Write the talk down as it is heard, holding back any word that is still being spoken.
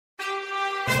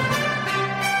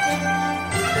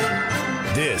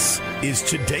This is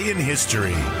Today in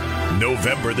History,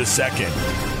 November the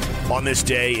 2nd. On this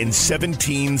day in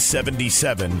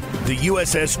 1777, the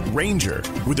USS Ranger,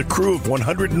 with a crew of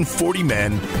 140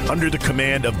 men under the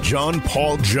command of John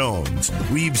Paul Jones,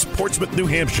 leaves Portsmouth, New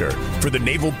Hampshire for the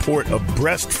naval port of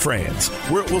Brest, France,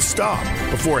 where it will stop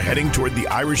before heading toward the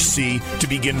Irish Sea to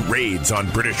begin raids on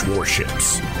British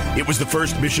warships. It was the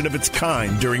first mission of its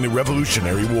kind during the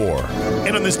Revolutionary War.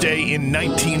 And on this day in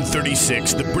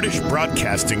 1936, the British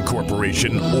Broadcasting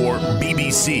Corporation, or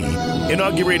BBC,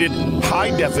 inaugurated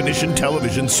high-definition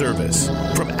television service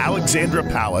from Alexandra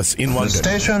Palace in London. The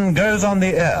station goes on the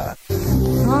air.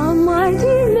 A mighty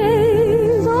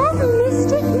maze of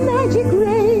mystic magic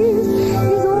rays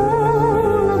is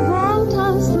all about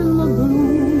us in the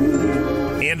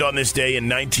blue. And on this day in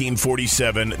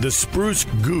 1947, the Spruce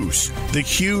Goose, the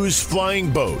Hughes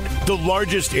flying boat, the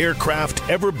largest aircraft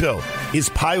ever built, is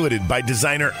piloted by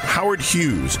designer Howard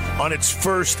Hughes on its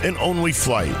first and only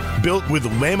flight. Built with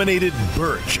laminated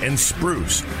birch and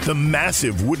spruce, the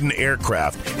massive wooden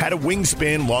aircraft had a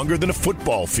wingspan longer than a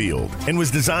football field and was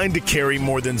designed to carry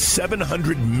more than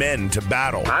 700 men to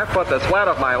battle. I've put the sweat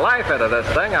of my life into this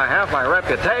thing. I have my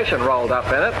reputation rolled up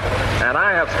in it, and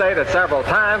I have stated several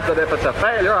times that if it's a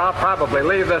failure, I'll probably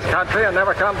leave this country and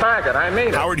never come back, and I mean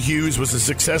it. Howard Hughes was a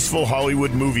successful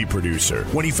Hollywood movie producer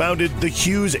when he founded the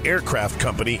Hughes Aircraft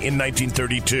Company in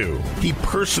 1932. He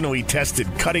personally tested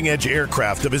cutting-edge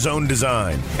aircraft of his own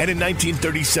design, and in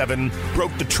 1937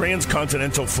 broke the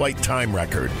transcontinental flight time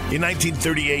record. In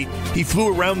 1938, he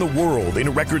flew around the world in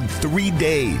a record 3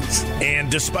 days. And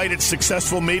despite its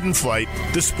successful maiden flight,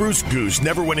 the Spruce Goose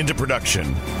never went into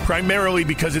production, primarily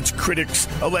because its critics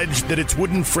alleged that its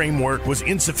wooden framework was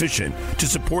insufficient to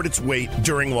support its weight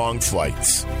during long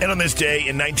flights. And on this day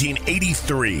in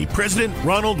 1983, President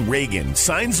Ronald Reagan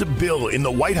signs a bill in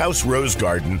the White House Rose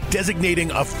Garden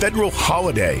designating a federal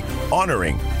holiday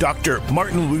honoring Dr.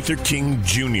 Martin Luther King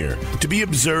Jr. to be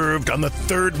observed on the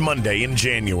third Monday in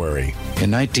January.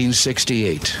 In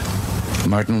 1968,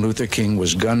 Martin Luther King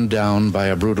was gunned down by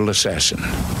a brutal assassin.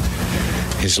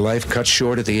 His life cut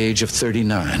short at the age of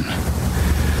 39.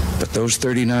 But those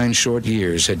 39 short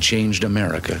years had changed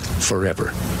America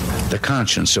forever. The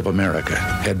conscience of America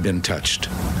had been touched.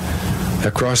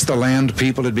 Across the land,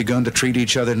 people had begun to treat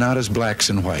each other not as blacks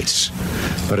and whites,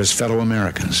 but as fellow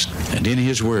Americans. And in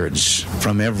his words,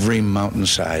 from every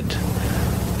mountainside,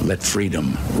 let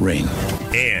freedom ring.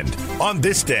 And on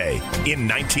this day in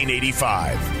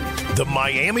 1985, the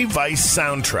Miami Vice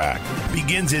soundtrack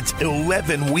begins its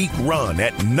 11-week run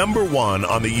at #1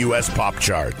 on the U.S. pop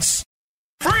charts.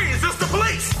 Freeze! It's the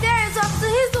police! There's Officer.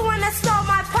 He's the one that stole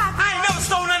my pop. I ain't never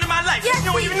stolen none in my life. Yes,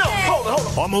 You don't even know. Hold on.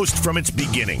 Almost from its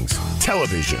beginnings,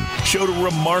 television showed a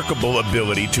remarkable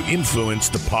ability to influence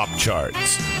the pop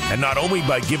charts. And not only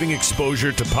by giving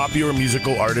exposure to popular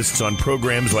musical artists on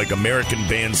programs like American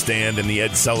Bandstand and The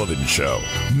Ed Sullivan Show,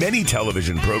 many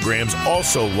television programs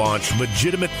also launched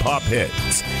legitimate pop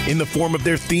hits in the form of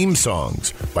their theme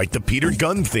songs, like the Peter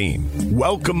Gunn theme,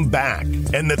 Welcome Back,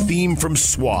 and the theme from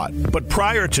SWAT. But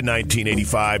prior to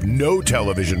 1985, no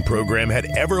television program had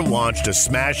ever launched a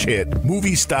smash hit,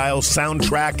 movie-style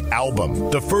soundtrack album.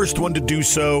 The first one to do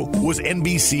so was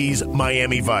NBC's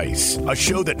Miami Vice, a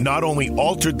show that not only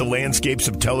altered the landscapes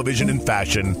of television and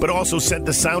fashion, but also sent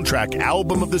the soundtrack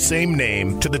album of the same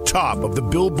name to the top of the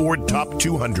Billboard Top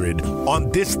 200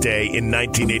 on this day in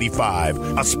 1985,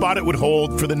 a spot it would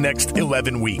hold for the next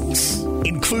 11 weeks.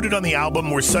 Included on the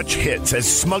album were such hits as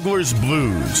Smuggler's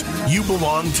Blues, You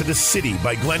Belong to the City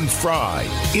by Glenn Frey,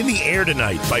 In the Air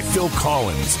Tonight by Phil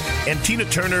Collins, and Tina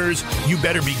Turner's You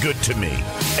Better Be Good to Me.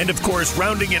 And of course,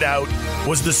 rounding it out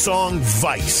was the song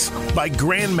Vice by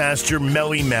Grandmaster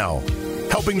Melly Mel,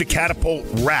 helping to catapult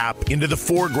rap into the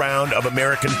foreground of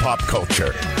American pop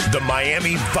culture. The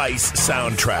Miami Vice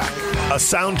soundtrack, a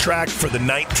soundtrack for the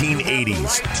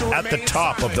 1980s, at the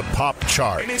top of the pop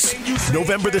charts.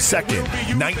 November the 2nd,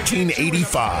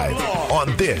 1985,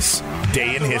 on this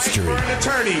day in history.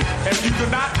 Attorney, if you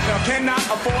cannot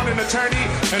afford an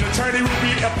attorney will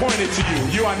be appointed to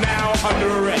you. You are now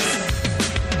under arrest.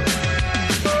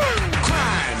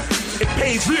 It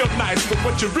pays real nice, but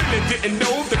what you really didn't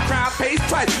know, the crime pays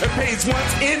twice. It pays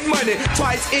once in money,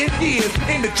 twice in years,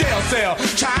 in the jail cell,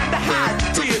 trying to hide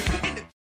your tears.